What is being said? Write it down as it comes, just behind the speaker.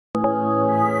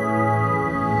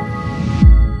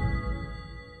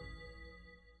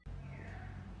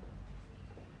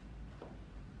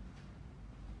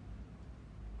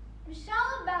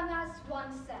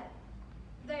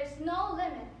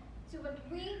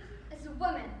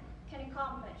women can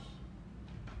accomplish.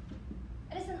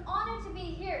 It is an honor to be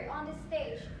here on this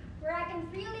stage where I can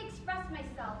freely express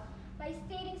myself by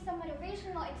stating some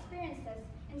motivational experiences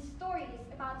and stories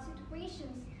about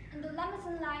situations and dilemmas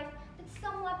in life that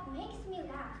somewhat makes me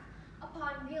laugh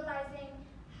upon realizing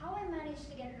how I managed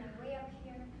to get my way up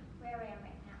here where I am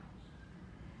right now.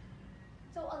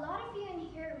 So a lot of you in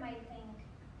here might think,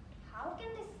 how can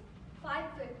this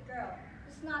 5-foot girl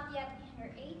who's not yet in her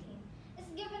 18s is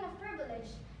given a privilege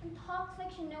and talks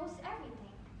like she knows everything?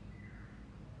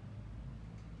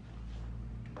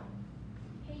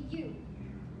 Hey you,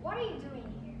 what are you doing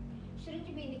here? Shouldn't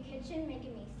you be in the kitchen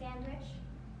making me a sandwich?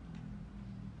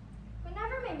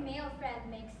 Whenever my male friend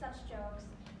makes such jokes,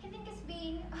 he thinks it's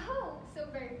being, oh, so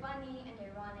very funny and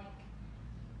ironic.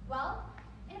 Well,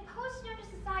 in a post-gender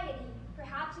society,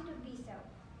 perhaps it would be so.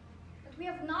 But we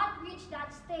have not reached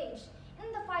that stage in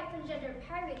the fight for gender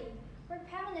parity where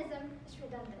feminism is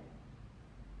redundant.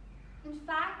 In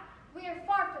fact, we are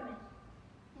far from it,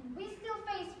 and we still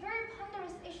face very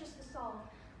ponderous issues to solve,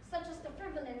 such as the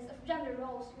prevalence of gender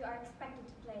roles we are expected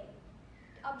to play,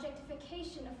 the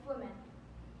objectification of women,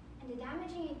 and the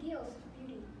damaging ideals of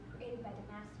beauty created by the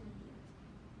mass media.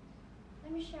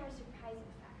 Let me share a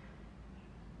surprising fact.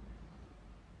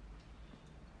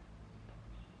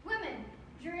 Women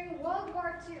during World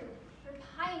War II were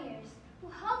pioneers who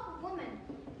helped women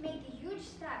make a huge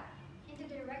step into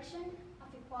the direction of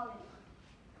equality.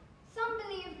 Some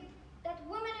believe that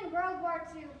women in World War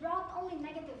II brought only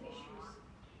negative issues.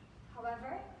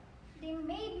 However, they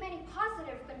made many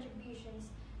positive contributions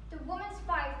to women's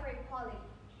fight for equality.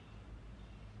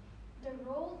 The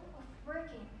role of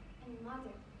working and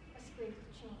mother was great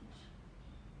to change.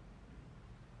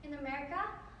 In America,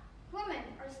 women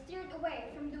are steered away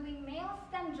from doing male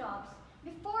STEM jobs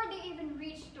before they even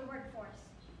reach the workforce.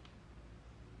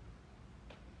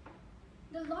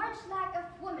 The large lack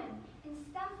of women in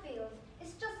STEM fields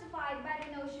is justified by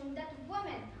the notion that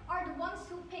women are the ones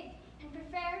who pick and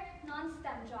prefer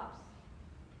non-STEM jobs.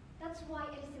 That's why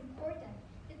it is important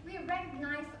that we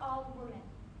recognize all women.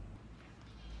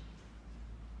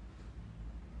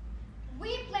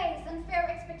 We place unfair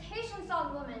expectations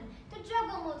on women to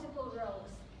juggle multiple roles.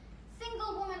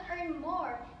 Single women earn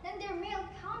more than their male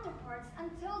counterparts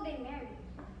until they marry.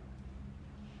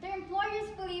 Their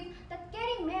employers believe that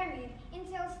getting married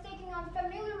entails taking on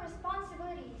familiar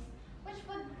responsibilities, which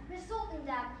would result in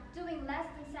them doing less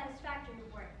than satisfactory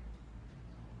work.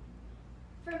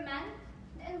 For men,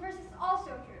 the inverse is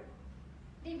also true.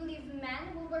 They believe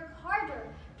men will work harder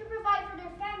to provide for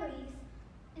their families,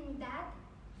 and that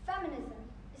feminism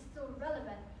is still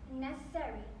relevant and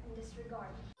necessary in this regard.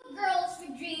 Girls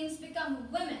with dreams become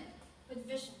women with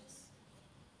visions.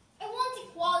 I want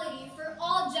equality for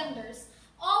all genders,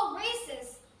 all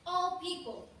races, all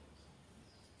people.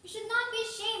 We should not be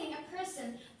shaming a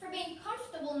person for being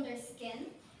comfortable in their skin.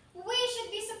 We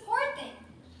should be supporting.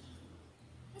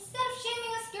 Instead of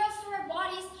shaming us girls for our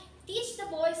bodies, teach the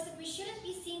boys that we shouldn't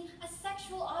be seen as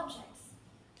sexual objects.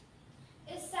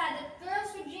 It is sad that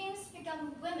girls with dreams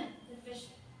become women with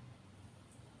vision.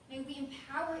 May we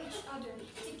empower each other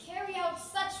to carry out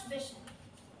such vision.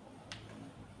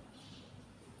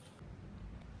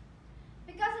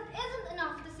 Because it isn't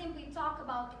enough to simply talk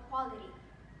about equality.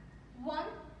 One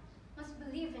must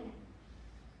believe in it.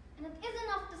 And it isn't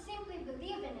enough to simply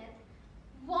believe in it.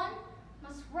 One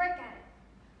must work at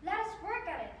it. Let us work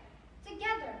at it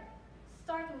together,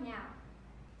 starting now.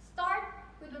 Start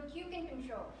with what you can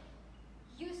control.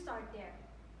 You start there.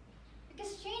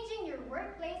 Because changing your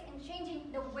workplace and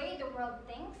changing the way the world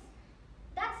thinks,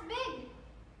 that's big,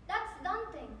 that's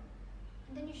daunting,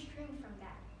 and then you shrink from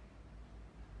that.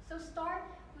 So start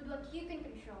with what you can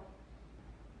control.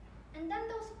 And then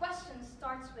those questions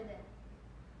starts within.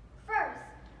 First,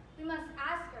 we must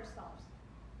ask ourselves,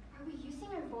 are we using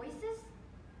our voices?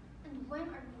 And when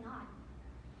are we not?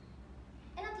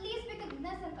 And at least be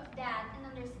cognizant of that and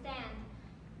understand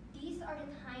these are the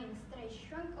times that I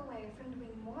shrunk away from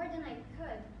doing more than I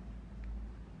could.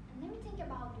 And let me think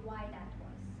about why that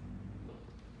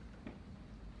was.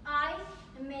 I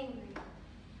am angry.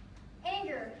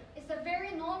 Anger is a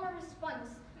very normal response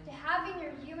to having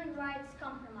your human rights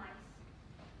compromised.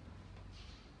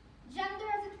 Gender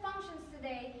as it functions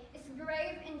today is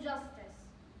grave injustice.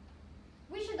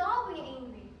 We should all be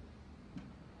angry.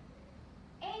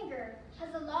 Anger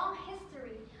has a long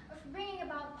history of bringing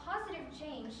about positive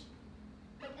change.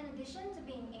 But in addition to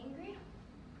being angry,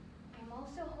 I'm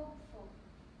also hopeful.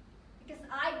 Because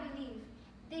I believe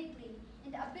deeply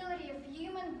in the ability of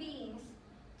human beings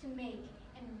to make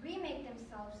and remake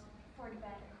themselves for the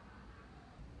better.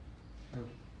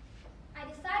 I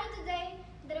decided today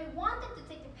that I wanted to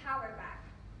take the power back.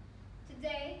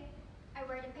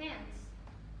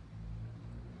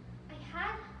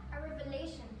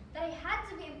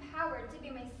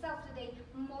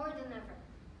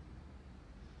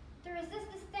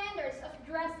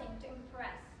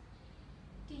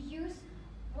 to use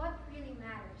what really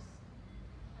matters,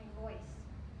 my voice.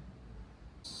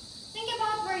 Think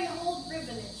about where you hold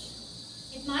privilege.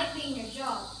 It might be in your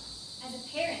job, as a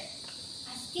parent,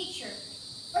 as teacher,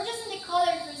 or just in the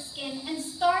color of your skin, and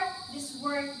start this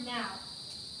work now.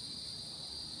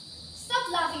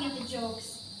 Stop laughing at the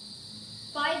jokes.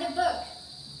 Buy the book.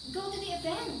 Go to the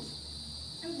event.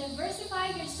 And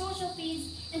diversify your social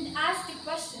feeds and ask the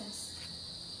questions.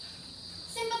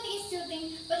 Sympathy is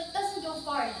soothing, but it doesn't go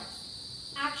far enough.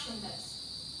 Action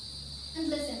does. And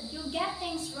listen, you'll get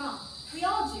things wrong. We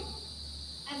all do.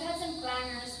 I've had some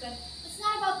clangers, but it's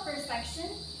not about perfection.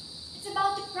 It's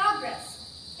about the progress.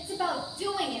 It's about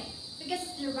doing it because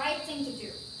it's the right thing to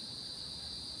do.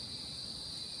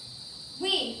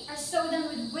 We are so done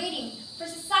with waiting for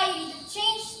society to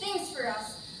change things for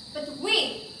us, but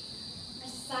we are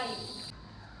society.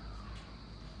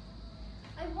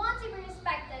 I want to be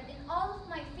respected in all of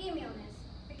my femaleness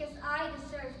because I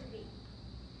deserve to be.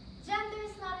 Gender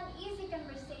is not an easy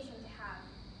conversation to have.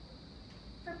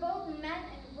 For both men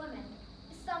and women,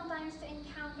 is sometimes to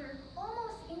encounter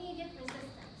almost immediate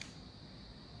resistance.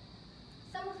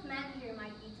 Some of men here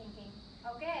might be thinking,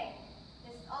 okay,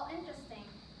 this is all interesting,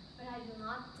 but I do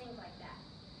not think like that.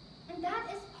 And that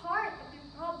is part of your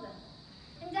problem.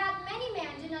 And that many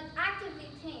men do not actively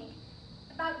think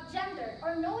about gender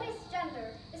or notice gender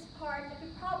is part of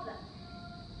your problem.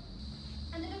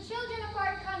 And to the children of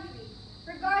our country,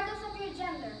 regardless of your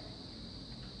gender,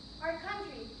 our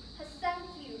country has sent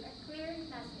you a clear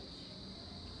message.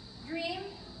 Dream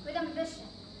with ambition.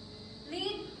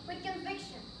 Lead with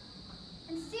conviction.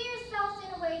 And see yourselves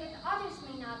in a way that others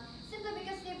may not, simply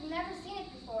because they've never seen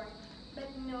it before, but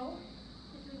know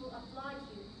that we will applaud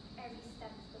you every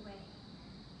step of the way.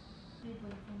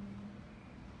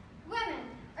 Women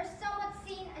are somewhat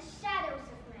seen as shadows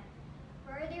of men,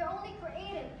 where they are only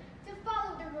created to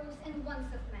follow the rules and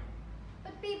wants of men.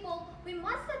 But people, we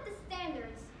must set the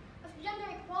standards of gender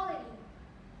equality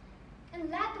and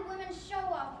let the women show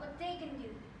off what they can do,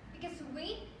 because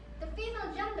we, the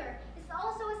female gender, is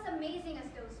also as amazing as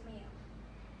those male.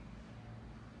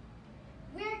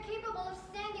 We are capable of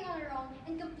standing on our own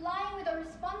and complying with our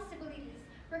responsibilities,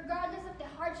 regardless of the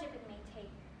hardship it may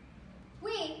take.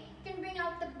 We can bring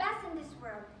out the best in this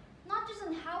world, not just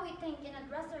on how we think and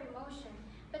address our emotion,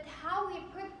 but how we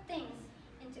put things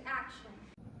into action.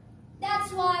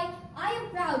 That's why I am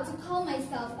proud to call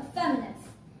myself a feminist.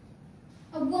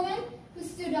 A woman who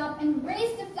stood up and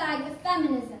raised the flag of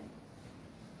feminism.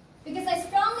 Because I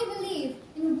strongly believe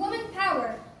in woman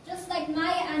power, just like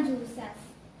Maya Angelou says.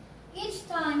 Each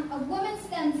time a woman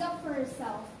stands up for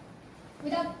herself,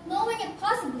 without knowing it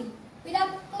possibly,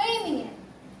 without claiming it,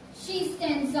 she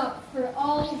stands up for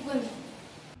all women.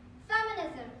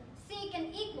 Feminism seeks an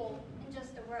equal and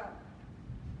just a world.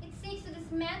 It seeks to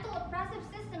dismantle oppressive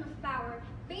system of power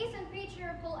based on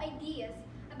patriarchal ideas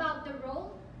about the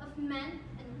role of men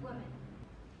and women.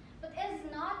 But it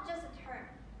is not just a term,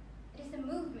 it is a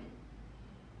movement.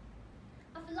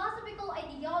 A philosophical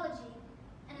ideology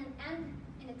and an end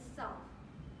in itself.